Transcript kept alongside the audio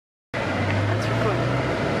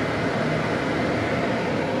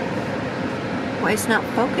why it's not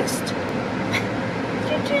focused.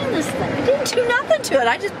 What are you doing this thing? I didn't do nothing to it.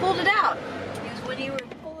 I just pulled it out. It was when you were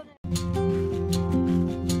pulling it.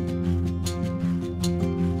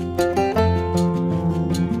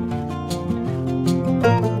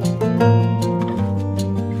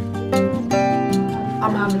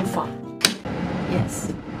 I'm having fun. Yes.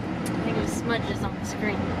 I think it was smudges on the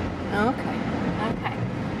screen. Okay. Okay.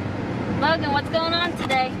 Logan, what's going on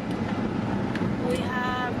today? We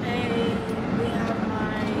have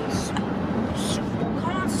my school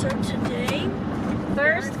concert today.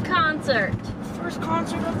 First concert First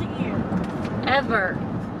concert of the year. ever.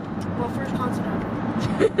 Well, first concert ever.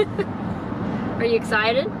 Are you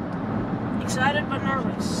excited? Excited but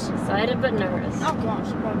nervous. Excited but nervous. Oh gosh,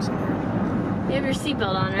 the bugs in there. You have your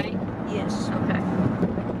seatbelt on, right? Yes. Okay.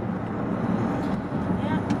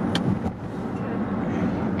 Yeah.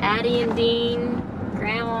 Addie and Dean,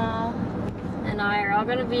 Grandma, and I are all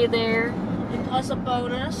going to be there. And plus a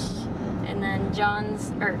bonus. And then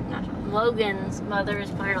Logan's mother is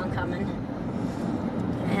planning on coming.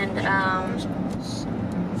 And,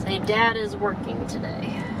 say Dad is working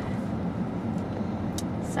today.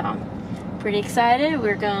 So, pretty excited.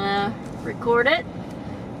 We're gonna record it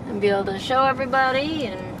and be able to show everybody,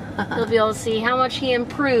 and they'll be able to see how much he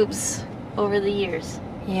improves over the years.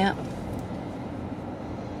 Yep.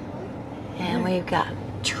 And we've got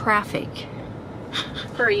traffic.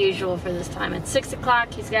 Per usual for this time. It's 6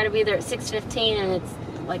 o'clock. He's got to be there at 6:15, and it's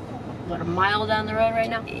like, what, a mile down the road right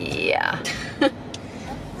now? Yeah.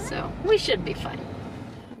 So, we should be fine.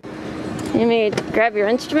 You may grab your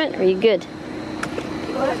instrument, or are you good?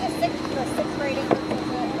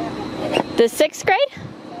 The sixth grade?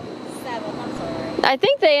 7, I'm sorry. I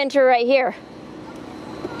think they enter right here.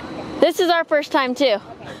 This is our first time too.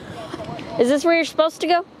 Is this where you're supposed to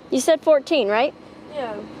go? You said 14, right?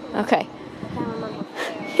 Yeah. Okay. I can't remember.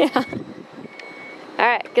 Yeah. All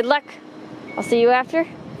right, good luck. I'll see you after.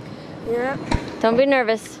 Yeah. Don't be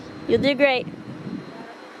nervous. You'll do great.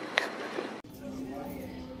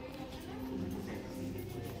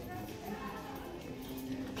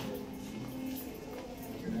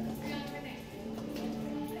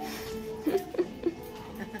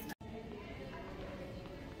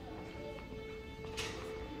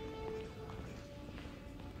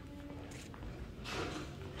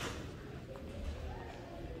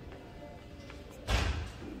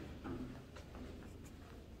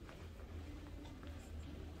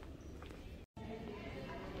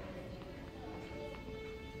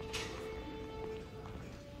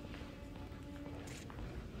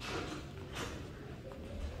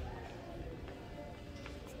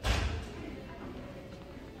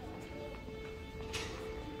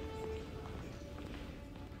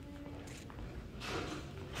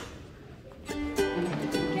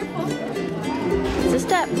 It's a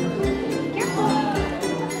step. Careful.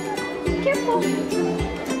 Careful.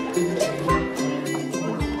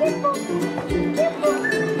 Careful. Careful.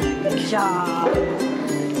 Good job.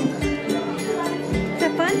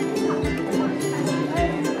 Have fun?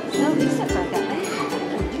 No, these steps aren't that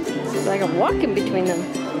bad. It's like I'm walking between them.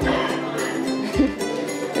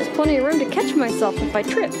 There's plenty of room to catch myself if I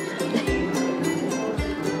trip.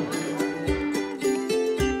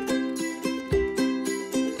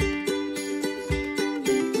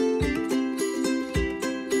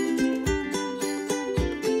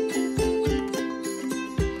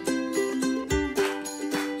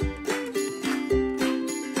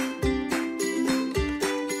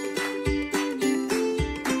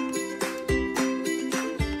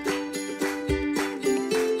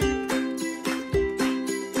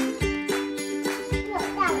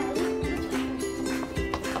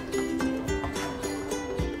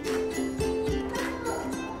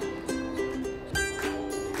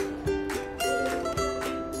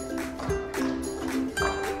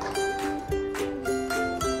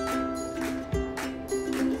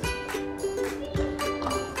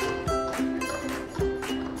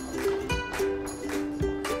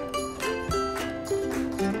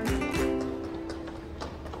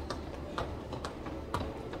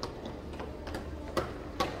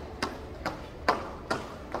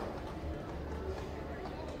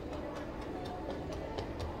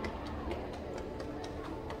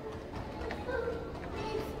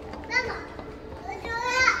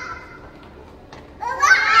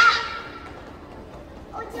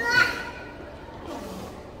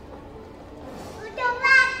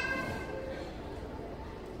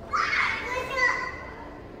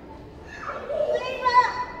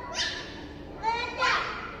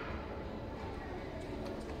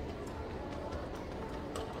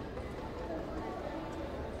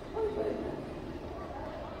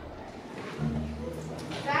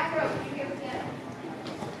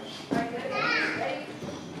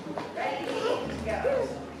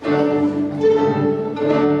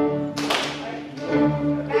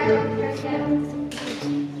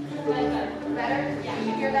 Better? Yeah. Can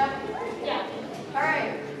you hear that? Yeah. All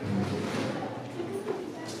right.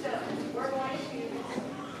 So we're going to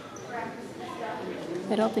practice this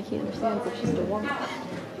stuff. I don't think he understands it's just a warm up.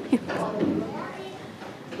 So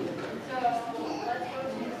let's go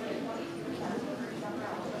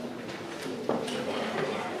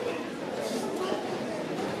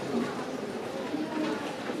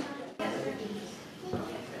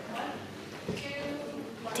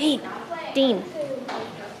to Dean.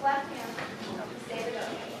 left hand. Stay the go.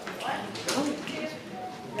 1, 2,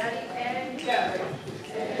 ready and go.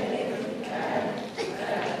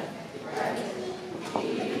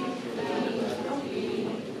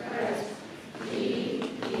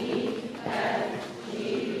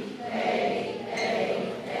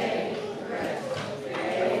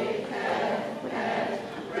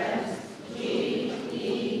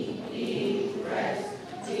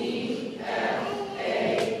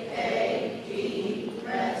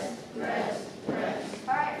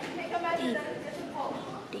 All right, take a measure that is difficult.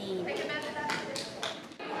 Take a measure that is difficult.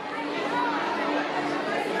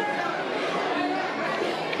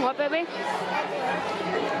 What, baby?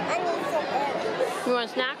 I need some eggs. You want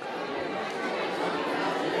a snack?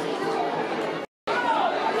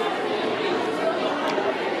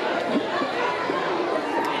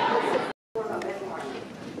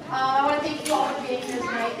 I want to thank you all for being here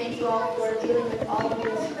tonight. Thank you all for dealing with all of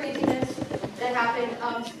this craziness that happened.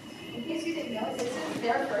 In case you didn't know, this is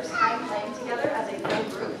their first time playing together as a full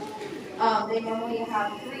group. They normally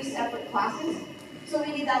have 3 separate classes, so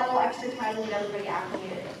we need that little extra time to get everybody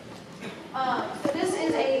acclimated. So this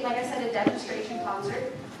is like I said, a demonstration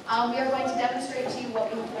concert. We are going to demonstrate to you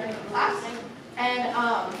what we've learned in class and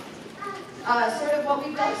sort of what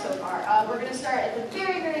we've done so far. We're going to start at the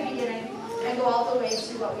very, very beginning and go all the way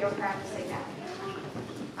to what we are practicing now.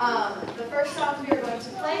 The first songs we are going to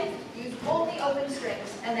play use only open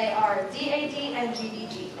strings, and they are D-A-D and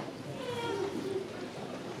G-D-G.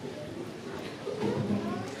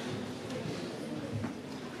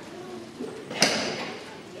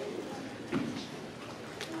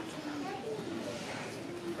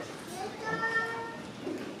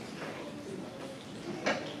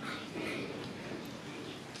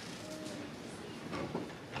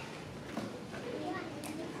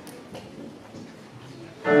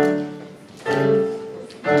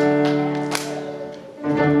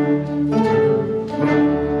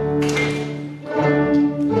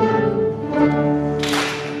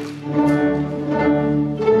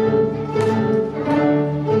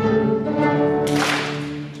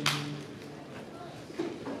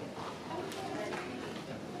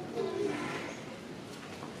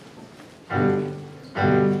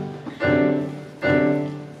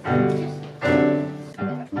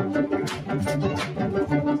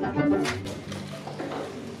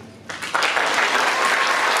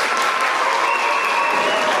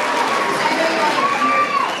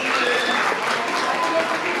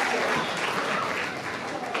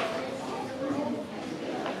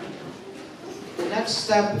 Next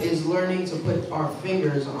step is learning to put our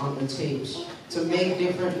fingers on the tapes to make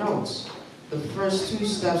different notes. The first 2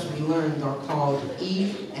 steps we learned are called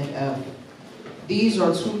E and F. These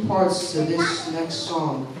are 2 parts to this next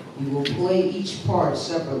song. We will play each part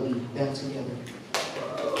separately, then together.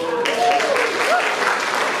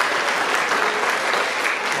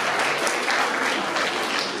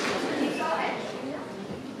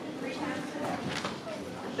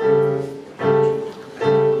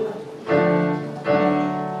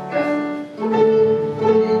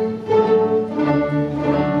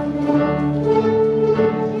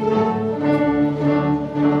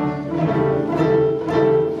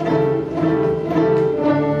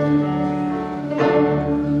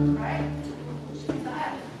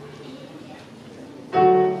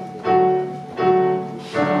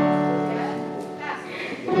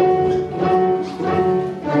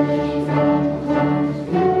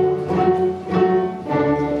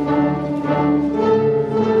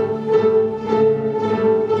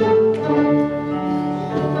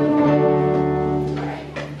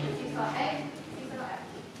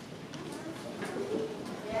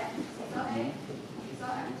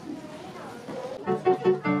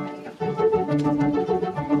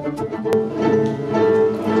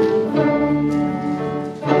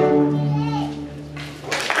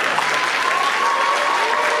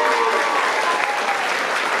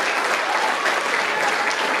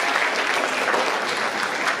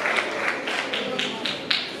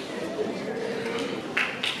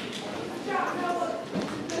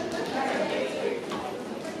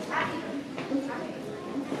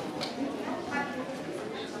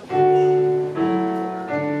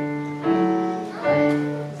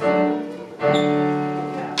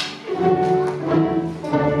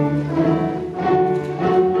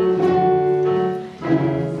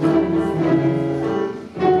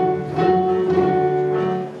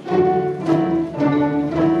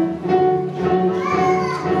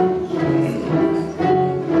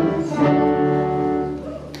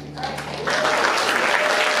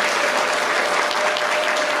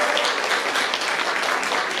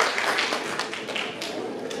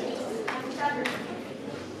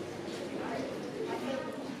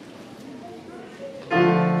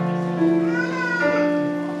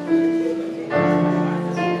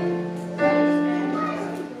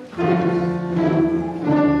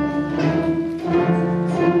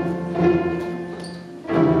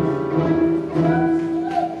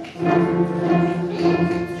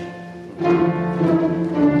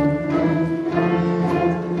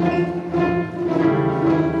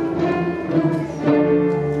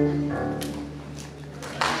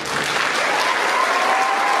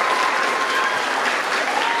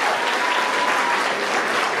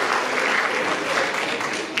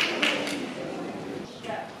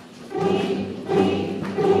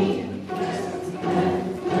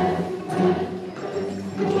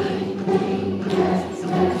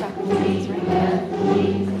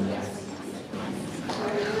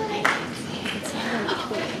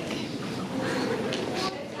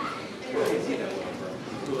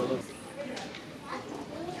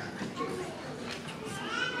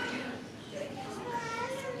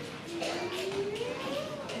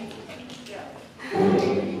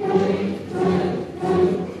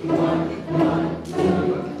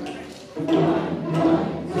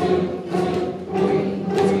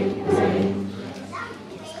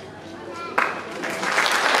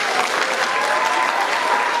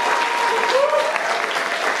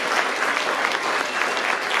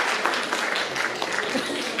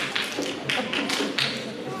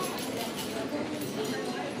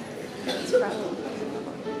 The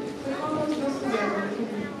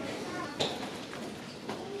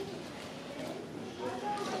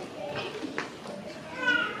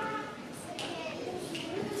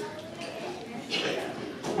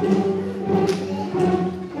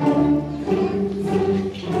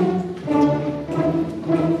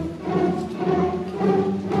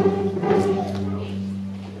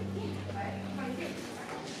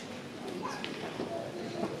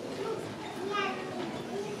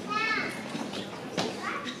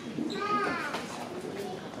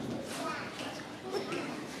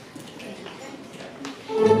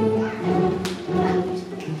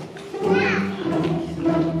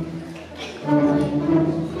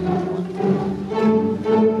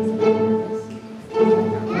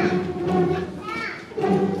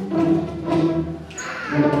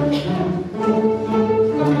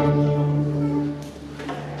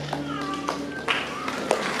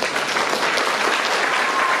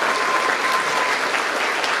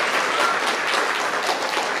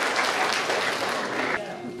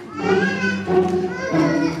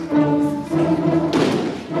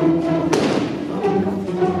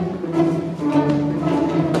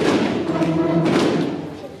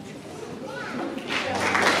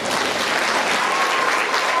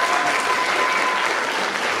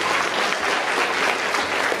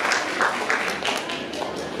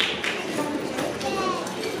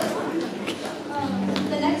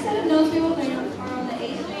next set of notes we will learn are on the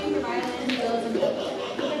A string for violin, violas, and piano.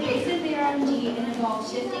 For basses, they are on G and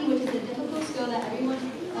involve shifting, which is a difficult skill that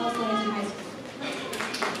everyone else learns in high school.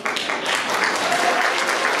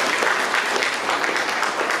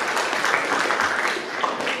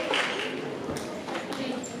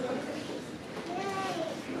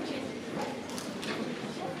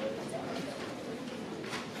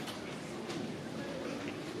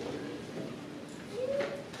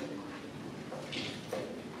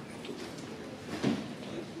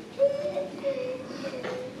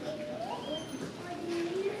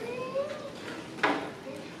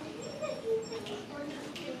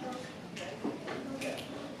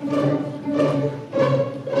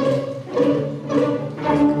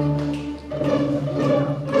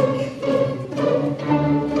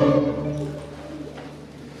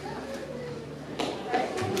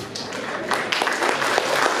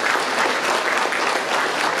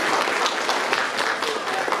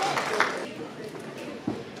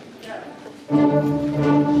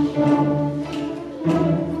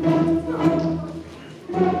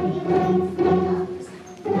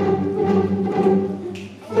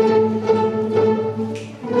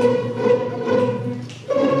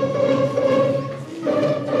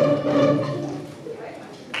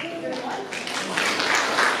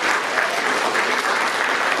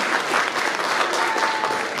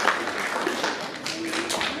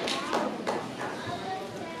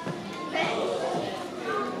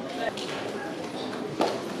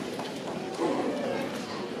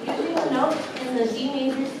 The G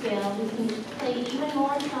major scale, we can play even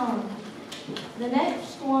more songs. The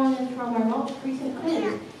next one is from our most recent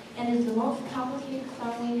quiz, and is the most complicated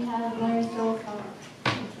song we have learned so far.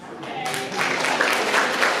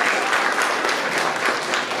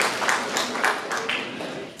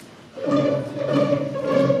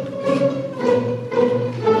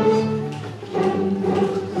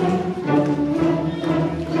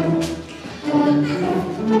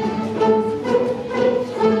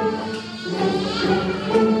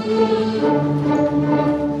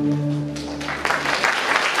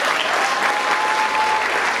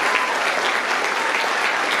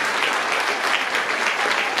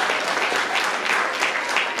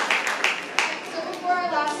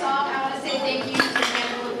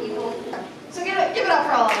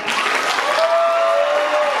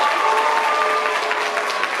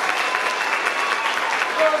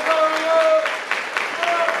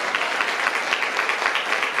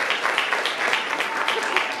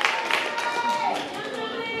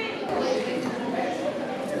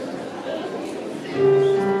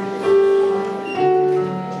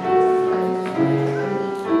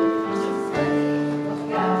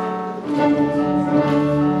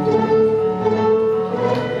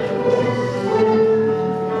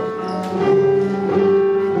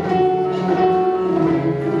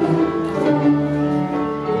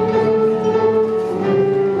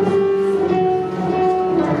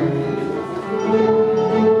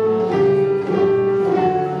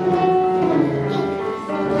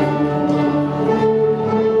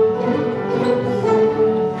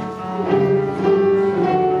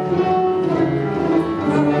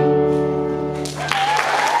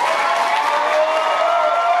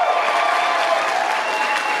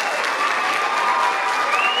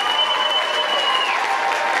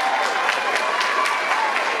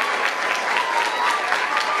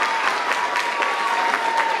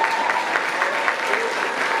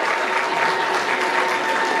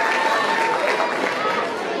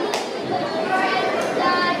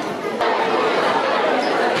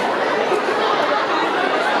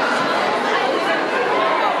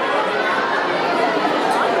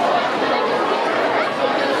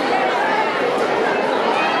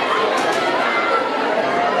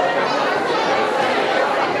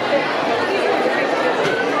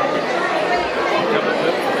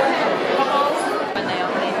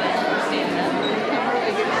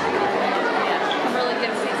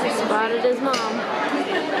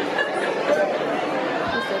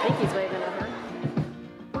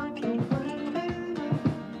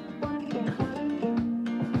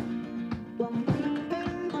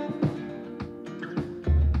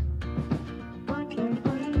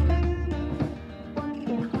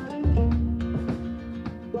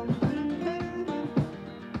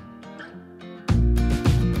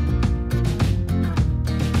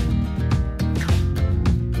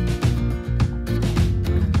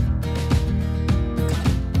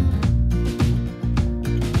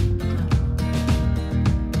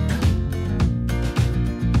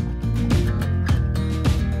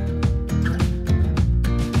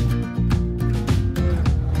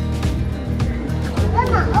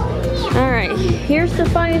 here's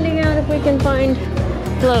to finding out if we can find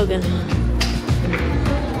Logan.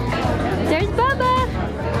 There's Bubba.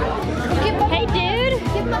 Hey, dude.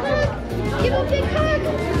 Give him a hug. Give him a big hug.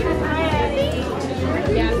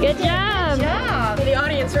 Good job. Good job. The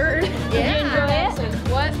audience heard. Did you enjoy it?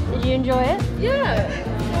 What? Did you enjoy it? Yeah.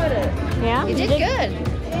 Enjoyed it. Yeah? You did good.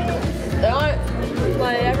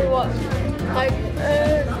 Like everyone, like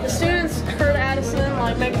the students heard Addison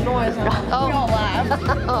like make a noise and we all laughed.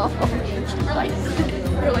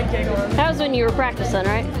 We're like giggling. That was when you were practicing,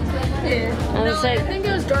 right? Yeah. And No, they said- I think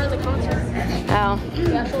it was during the concert. Oh,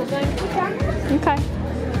 The actual thing. okay.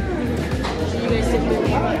 You guys did really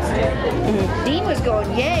like still. Dean was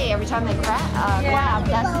going yay every time they clapped.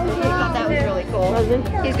 I thought that was really cool. Was it?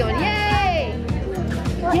 He was going yay.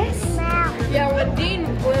 Yes. Yeah, when Dean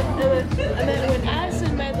and then when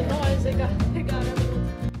Addison made the noise, it got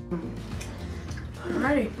everyone.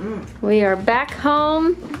 Alrighty. We are back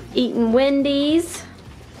home eating Wendy's.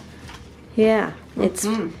 Yeah, it's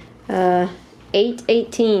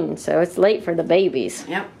 8:18, so it's late for the babies.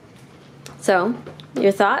 Yep. So,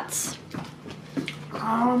 your thoughts?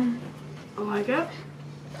 I like it.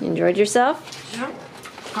 You enjoyed yourself? Yep.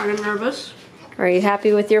 Kind of nervous. Are you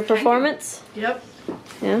happy with your performance? Yep.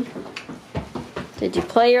 Yeah. Did you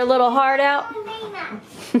play your little heart out?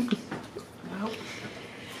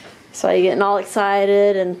 So you getting all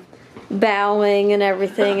excited and bowing and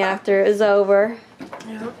everything after it was over.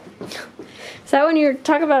 Yep. Is that when you were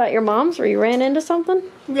talking about at your mom's where you ran into something?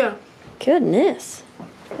 Yeah. Goodness.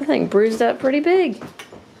 That thing bruised up pretty big.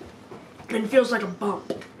 And it feels like a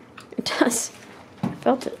bump. It does. I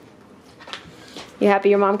felt it. You happy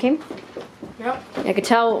your mom came? Yep. I could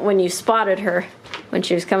tell when you spotted her when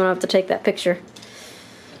she was coming up to take that picture.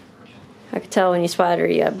 I could tell when you spotted her,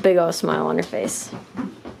 you had a big old smile on her face.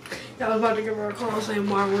 I was about to give her a call saying,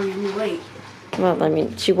 why were you late? Well, I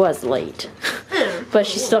mean, she was late, but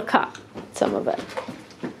she still caught some of it.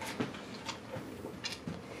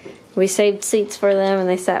 We saved seats for them and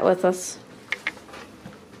they sat with us.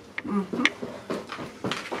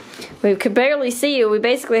 We could barely see you. We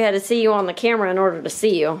basically had to see you on the camera in order to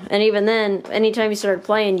see you. And even then, anytime you started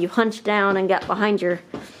playing, you hunched down and got behind your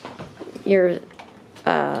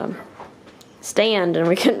stand and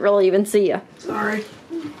we couldn't really even see you. Sorry.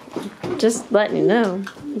 Just letting you know.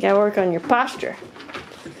 You gotta work on your posture.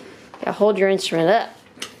 You gotta hold your instrument up.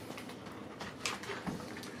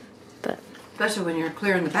 But, Especially when you're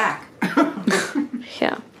clearing the back.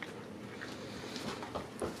 yeah.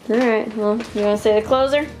 Alright, well, you wanna say the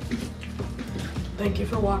closer? Thank you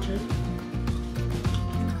for watching.